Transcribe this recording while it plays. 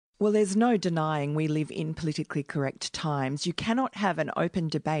Well, there's no denying we live in politically correct times. You cannot have an open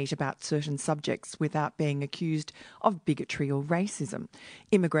debate about certain subjects without being accused of bigotry or racism.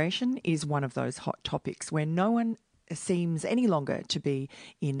 Immigration is one of those hot topics where no one seems any longer to be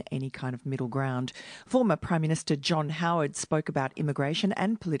in any kind of middle ground. Former Prime Minister John Howard spoke about immigration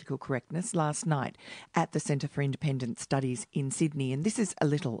and political correctness last night at the Centre for Independent Studies in Sydney, and this is a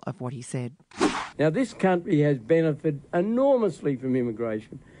little of what he said. Now, this country has benefited enormously from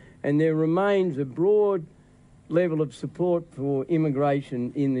immigration, and there remains a broad level of support for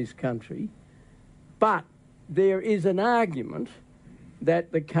immigration in this country. But there is an argument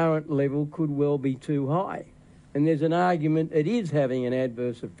that the current level could well be too high. And there's an argument it is having an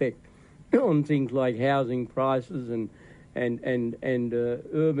adverse effect on things like housing prices and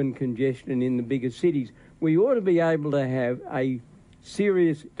urban congestion in the bigger cities. We ought to be able to have a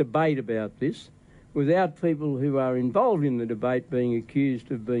serious debate about this without people who are involved in the debate being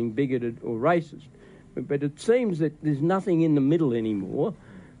accused of being bigoted or racist. But it seems that there's nothing in the middle anymore,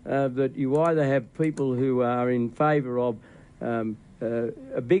 that you either have people who are in favour of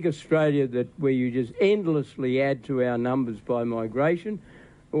a big Australia where you just endlessly add to our numbers by migration,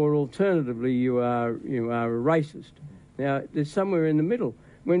 or alternatively you are a racist. Now, there's somewhere in the middle.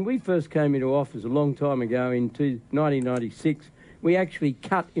 When we first came into office a long time ago in 1996, we actually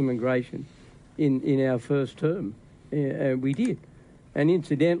cut immigration in our first term. We did. And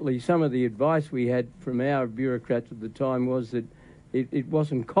incidentally, some of the advice we had from our bureaucrats at the time was that it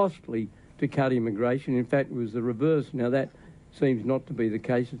wasn't costly to cut immigration. In fact, it was the reverse. Now, that seems not to be the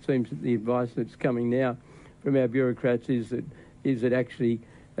case. It seems that the advice that's coming now from our bureaucrats is that actually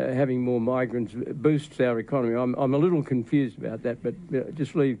having more migrants boosts our economy. I'm a little confused about that, but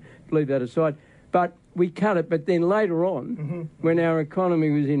just leave that aside. But we cut it, but then later on, when our economy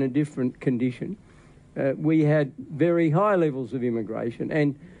was in a different condition, we had very high levels of immigration.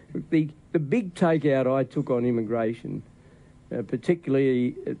 And the big takeout I took on immigration,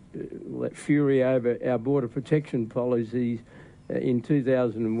 particularly that fury over our border protection policies in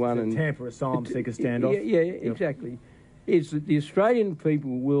 2001. And Tampa asylum seeker standoff. Yeah, exactly. Is that the Australian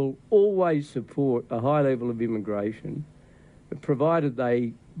people will always support a high level of immigration, provided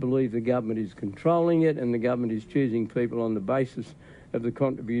they believe the government is controlling it and the government is choosing people on the basis of the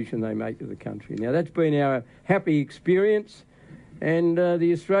contribution they make to the country. Now, that's been our happy experience, and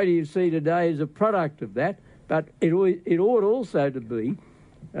the Australia you see today is a product of that, but it ought also to be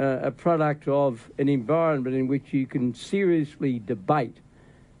a product of an environment in which you can seriously debate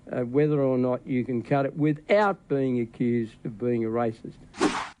whether or not you can cut it without being accused of being a racist.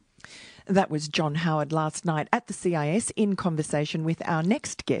 That was John Howard last night at the CIS in conversation with our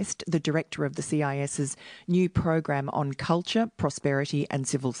next guest, the director of the CIS's new program on culture, prosperity and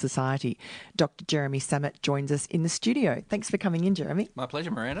civil society. Dr. Jeremy Samet joins us in the studio. Thanks for coming in, Jeremy. My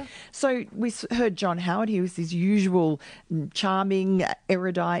pleasure, Miranda. So we heard John Howard. He was his usual charming,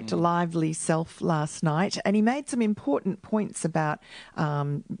 erudite, lively self last night, and he made some important points about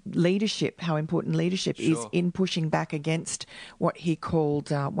leadership, how important leadership is in pushing back against what he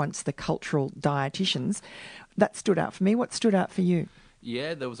called once the cultural dietitians. That stood out for me. What stood out for you?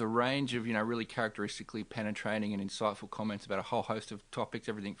 Yeah, there was a range of, really characteristically penetrating and insightful comments about a whole host of topics,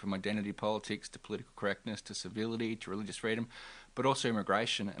 everything from identity politics to political correctness to civility to religious freedom, but also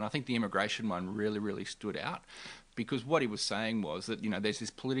immigration. And I think the immigration one really, really stood out, because what he was saying was that, there's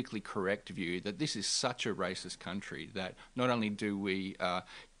this politically correct view that this is such a racist country that not only do we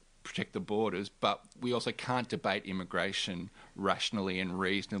protect the borders, but we also can't debate immigration rationally and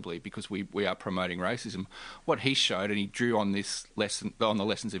reasonably because we are promoting racism. What he showed, and he drew on this lesson, on the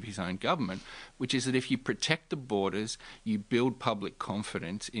lessons of his own government, which is that if you protect the borders, you build public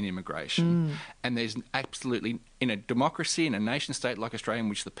confidence in immigration. And there's absolutely, in a democracy, in a nation state like Australia, in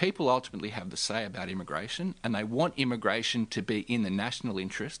which the people ultimately have the say about immigration, and they want immigration to be in the national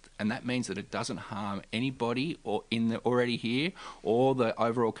interest, and that means that it doesn't harm anybody or in the already here or the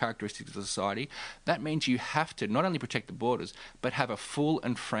overall characteristics of society, that means you have to not only protect the borders, but have a full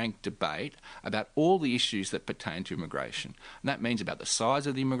and frank debate about all the issues that pertain to immigration. And that means about the size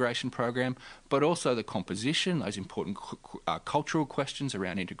of the immigration program, but also the composition, those important cultural questions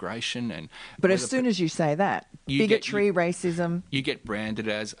around integration. But as soon as you say that, bigotry, racism, you get branded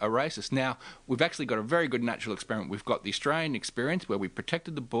as a racist. Now, we've actually got a very good natural experiment. We've got the Australian experience where we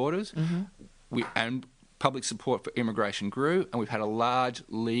protected the borders, and public support for immigration grew, and we've had a large,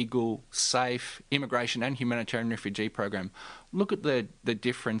 legal, safe immigration and humanitarian refugee program. Look at the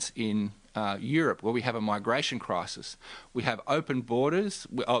difference in Europe, where we have a migration crisis. We have open borders,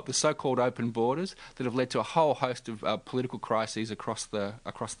 the so-called open borders, that have led to a whole host of political crises across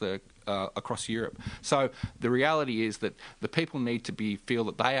the across Europe. So the reality is that the people need to feel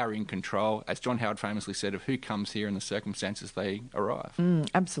that they are in control, as John Howard famously said, of who comes here and the circumstances they arrive.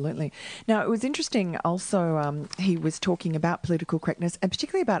 Absolutely. Now, it was interesting also, he was talking about political correctness and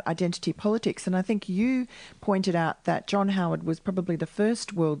particularly about identity politics. And I think you pointed out that John Howard was probably the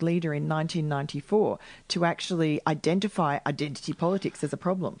first world leader in 1994 to actually identify identity politics as a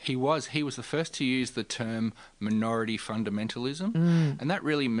problem. He was the first to use the term minority fundamentalism, and that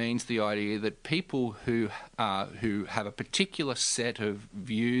really means the idea that people who have a particular set of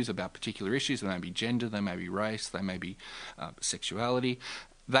views about particular issues, they may be gender, they may be race, they may be sexuality,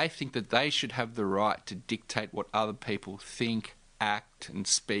 they think that they should have the right to dictate what other people think, act and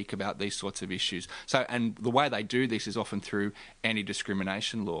speak about these sorts of issues. So, and the way they do this is often through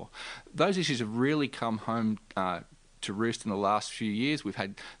anti-discrimination law. Those issues have really come home to roost in the last few years. We've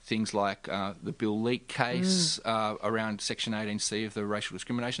had things like the Bill Leak case around Section 18C of the Racial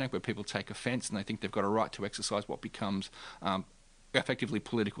Discrimination Act, where people take offence and they think they've got a right to exercise what becomes effectively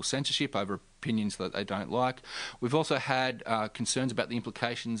political censorship over opinions that they don't like. We've also had concerns about the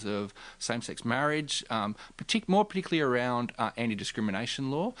implications of same-sex marriage, more particularly around anti-discrimination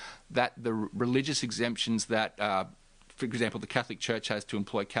law, that the religious exemptions that for example, the Catholic Church has to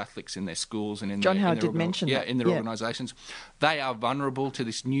employ Catholics in their schools and in John their, Howard did mention that. in their organisations. They are vulnerable to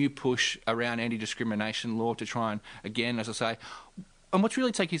this new push around anti-discrimination law to try and, again, as I say, and what's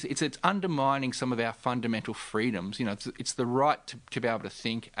really taking is it's undermining some of our fundamental freedoms. You know, it's the right to be able to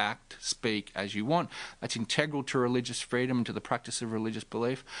think, act, speak as you want. That's integral to religious freedom and to the practice of religious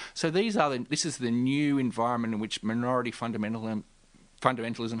belief. So this is the new environment in which minority fundamentalism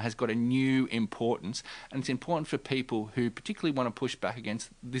has got a new importance, and it's important for people who particularly want to push back against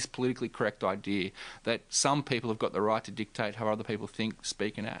this politically correct idea that some people have got the right to dictate how other people think,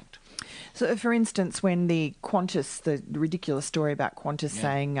 speak and act. So, for instance, when the Qantas, the ridiculous story about Qantas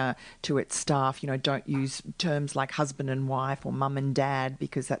saying to its staff, you know, don't use terms like husband and wife or mum and dad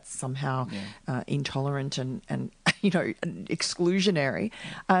because that's somehow intolerant and you know, exclusionary.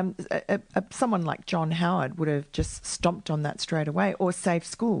 Someone like John Howard would have just stomped on that straight away. Or safe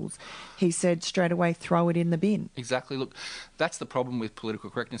schools. He said straight away, throw it in the bin. Exactly. Look, that's the problem with political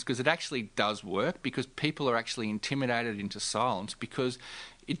correctness, because it actually does work, because people are actually intimidated into silence, because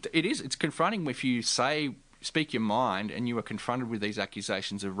it's confronting if you speak your mind and you are confronted with these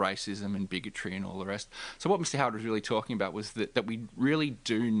accusations of racism and bigotry and all the rest. So what Mr. Howard was really talking about was that we really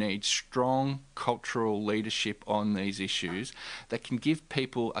do need strong cultural leadership on these issues that can give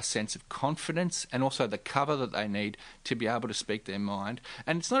people a sense of confidence and also the cover that they need to be able to speak their mind.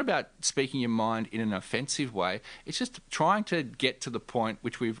 And it's not about speaking your mind in an offensive way. It's just trying to get to the point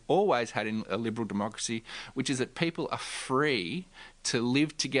which we've always had in a liberal democracy, which is that people are free to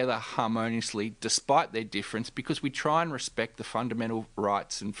live together harmoniously despite their difference, because we try and respect the fundamental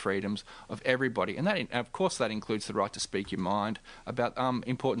rights and freedoms of everybody. And that, of course, that includes the right to speak your mind about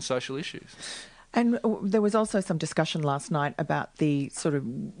important social issues. And there was also some discussion last night about the sort of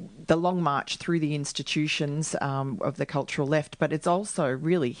the long march through the institutions of the cultural left, but it's also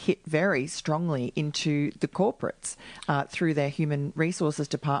really hit very strongly into the corporates through their human resources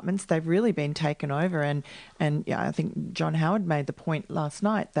departments. They've really been taken over, and yeah, I think John Howard made the point last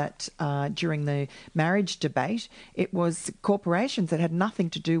night that during the marriage debate, it was corporations that had nothing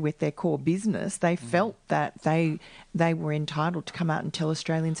to do with their core business. They felt that they were entitled to come out and tell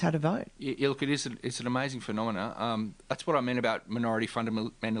Australians how to vote. Yeah, look, it's an amazing phenomena. That's what I meant about minority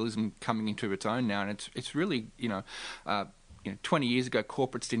fundamentalism coming into its own now, and it's really 20 years ago,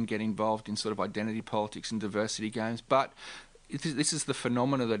 corporates didn't get involved in sort of identity politics and diversity games, but this is the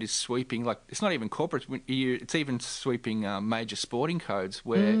phenomena that is sweeping. Like, it's not even corporates; it's even sweeping major sporting codes,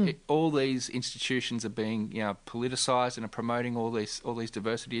 where all these institutions are being politicised and are promoting all these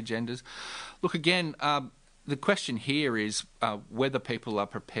diversity agendas. Look, again, the question here is whether people are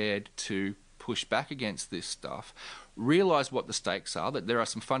prepared to push back against this stuff, realise what the stakes are, that there are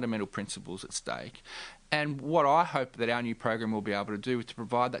some fundamental principles at stake. And what I hope that our new program will be able to do is to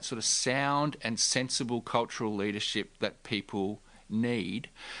provide that sort of sound and sensible cultural leadership that people need.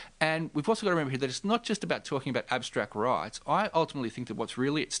 And we've also got to remember here that it's not just about talking about abstract rights. I ultimately think that what's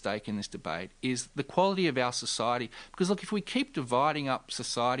really at stake in this debate is the quality of our society. Because, look, if we keep dividing up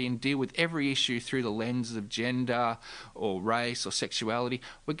society and deal with every issue through the lens of gender or race or sexuality,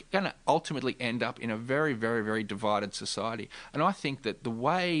 we're going to ultimately end up in a very, very, very divided society. And I think that the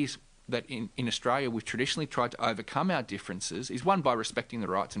ways that in Australia we've traditionally tried to overcome our differences is, one, by respecting the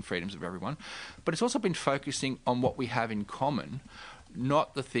rights and freedoms of everyone, but it's also been focusing on what we have in common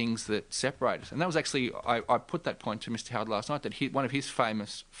not the things that separate us. And that was actually, I put that point to Mr. Howard last night, that one of his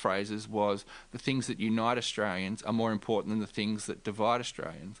famous phrases was, the things that unite Australians are more important than the things that divide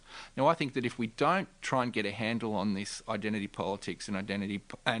Australians. Now, I think that if we don't try and get a handle on this identity politics and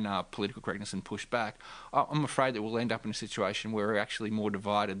political correctness and push back, I'm afraid that we'll end up in a situation where we're actually more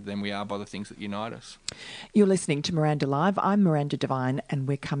divided than we are by the things that unite us. You're listening to Miranda Live. I'm Miranda Devine, and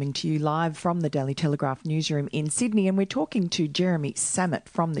we're coming to you live from the Daily Telegraph newsroom in Sydney, and we're talking to Jeremy Samet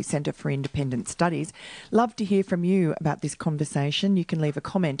from the Centre for Independent Studies. Love to hear from you about this conversation. You can leave a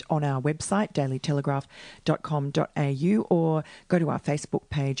comment on our website, dailytelegraph.com.au, or go to our Facebook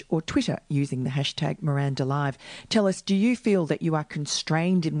page or Twitter using the hashtag Miranda Live. Tell us, do you feel that you are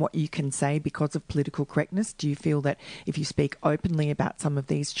constrained in what you can say because of political correctness? Do you feel that if you speak openly about some of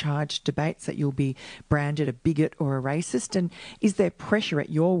these charged debates that you'll be branded a bigot or a racist? And is there pressure at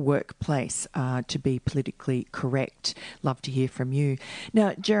your workplace to be politically correct? Love to hear from you.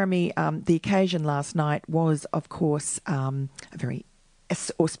 Now, Jeremy, the occasion last night was, of course, a very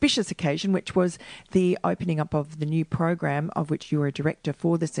auspicious occasion, which was the opening up of the new program of which you're a director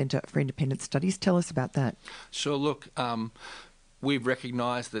for the Centre for Independent Studies. Tell us about that. Sure. Look, we've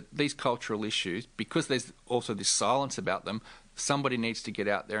recognised that these cultural issues, because there's also this silence about them, somebody needs to get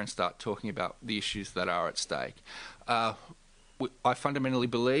out there and start talking about the issues that are at stake. I fundamentally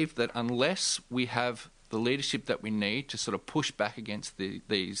believe that unless we have the leadership that we need to sort of push back against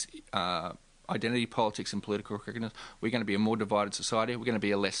these identity politics and political correctness, we're going to be a more divided society. We're going to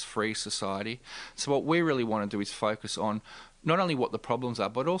be a less free society. So what we really want to do is focus on not only what the problems are,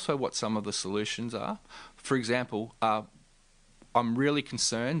 but also what some of the solutions are. For example, I'm really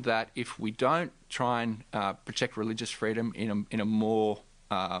concerned that if we don't try and protect religious freedom in a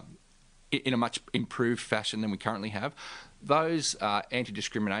much improved fashion than we currently have, those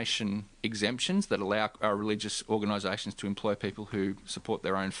anti-discrimination exemptions that allow religious organisations to employ people who support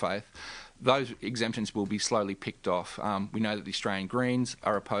their own faith, those exemptions will be slowly picked off. We know that the Australian Greens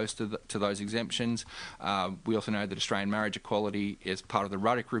are opposed to those exemptions. We also know that Australian Marriage Equality, as part of the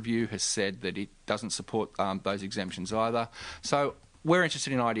Ruddock Review, has said that it doesn't support those exemptions either. So we're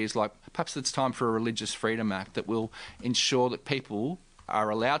interested in ideas like perhaps it's time for a Religious Freedom Act that will ensure that people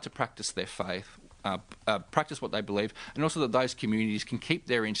are allowed to practice their faith, practice what they believe, and also that those communities can keep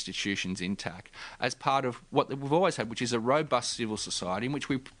their institutions intact as part of what we've always had, which is a robust civil society in which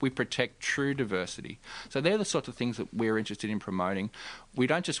we protect true diversity. So they're the sorts of things that we're interested in promoting. We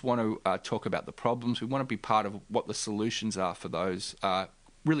don't just want to talk about the problems, we want to be part of what the solutions are for those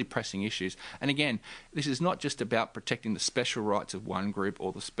really pressing issues. And again, this is not just about protecting the special rights of one group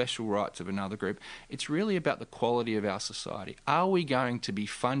or the special rights of another group. It's really about the quality of our society. Are we going to be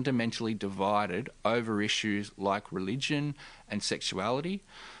fundamentally divided over issues like religion and sexuality?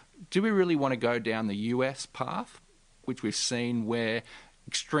 Do we really want to go down the US path, which we've seen where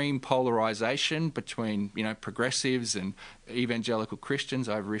extreme polarisation between, progressives and evangelical Christians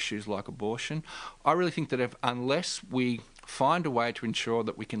over issues like abortion? I really think that unless we find a way to ensure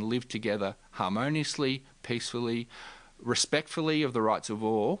that we can live together harmoniously, peacefully, respectfully of the rights of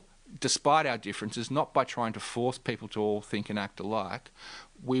all, despite our differences, not by trying to force people to all think and act alike,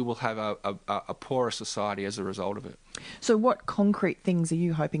 we will have a poorer society as a result of it. So what concrete things are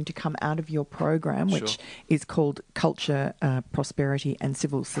you hoping to come out of your program, which is called Culture, Prosperity and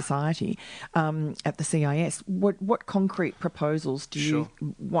Civil Society at the CIS? What concrete proposals do you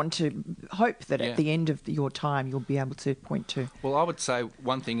want to hope that at the end of your time you'll be able to point to? Well, I would say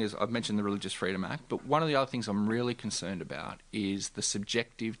one thing is, I've mentioned the Religious Freedom Act, but one of the other things I'm really concerned about is the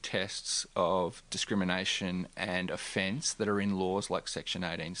subjective tests of discrimination and offence that are in laws like Section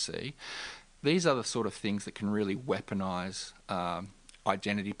 18C. These are the sort of things that can really weaponise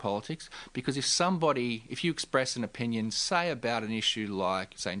identity politics, because if you express an opinion, say about an issue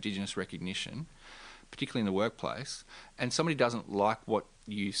like, say, Indigenous recognition, particularly in the workplace, and somebody doesn't like what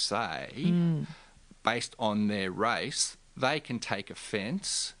you say based on their race, they can take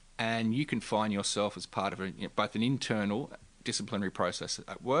offence, and you can find yourself as part of both an internal disciplinary process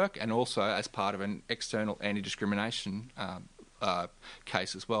at work and also as part of an external anti-discrimination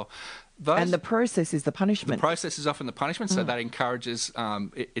case as well. And the process is the punishment. The process is often the punishment, so that encourages,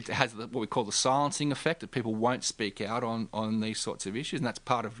 it has what we call the silencing effect, that people won't speak out on these sorts of issues, and that's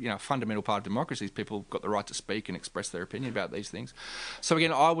part of, a fundamental part of democracy. People have got the right to speak and express their opinion about these things. So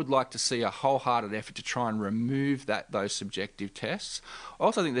again, I would like to see a wholehearted effort to try and remove those subjective tests. I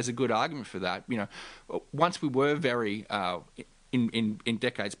also think there's a good argument for that. Once we were very, in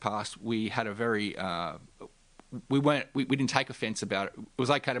decades past, we had a very we didn't take offence about it. It was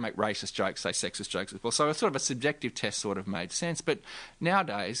okay to make racist jokes, say sexist jokes as well. So sort of a subjective test sort of made sense. But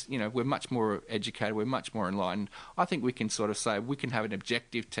nowadays, we're much more educated, we're much more enlightened. I think we can sort of say we can have an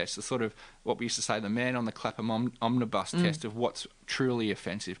objective test, the sort of what we used to say, the man on the Clapham omnibus test of what's truly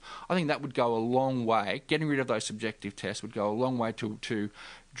offensive. I think that would go a long way. Getting rid of those subjective tests would go a long way to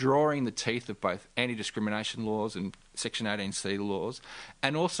drawing the teeth of both anti-discrimination laws and Section 18C laws,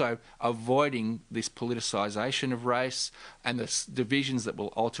 and also avoiding this politicisation of race and the divisions that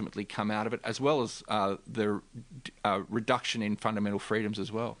will ultimately come out of it, as well as the reduction in fundamental freedoms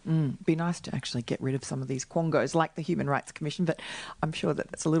as well. Be nice to actually get rid of some of these quongos like the Human Rights Commission, but I'm sure that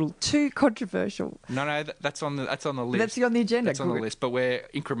that's a little too controversial. No, that's on the list. That's on the agenda. That's on the list, but we're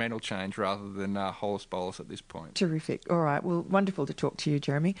incremental change rather than holus bolus at this point. Terrific. All right. Well, wonderful to talk to you,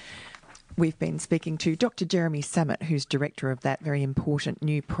 Jeremy. We've been speaking to Dr. Jeremy Sammut, who's director of that very important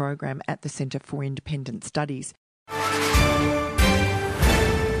new program at the Centre for Independent Studies.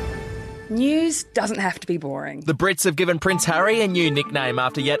 News doesn't have to be boring. The Brits have given Prince Harry a new nickname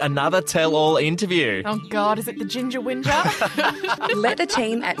after yet another tell-all interview. Oh God, is it the Ginger Whinger? Let the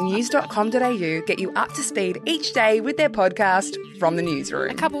team at news.com.au get you up to speed each day with their podcast, From the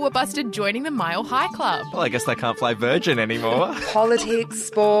Newsroom. A couple were busted joining the Mile High Club. Well, I guess they can't play Virgin anymore. Politics,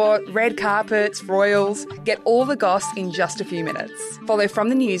 sport, red carpets, royals. Get all the goss in just a few minutes. Follow From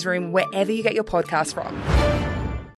the Newsroom wherever you get your podcasts from.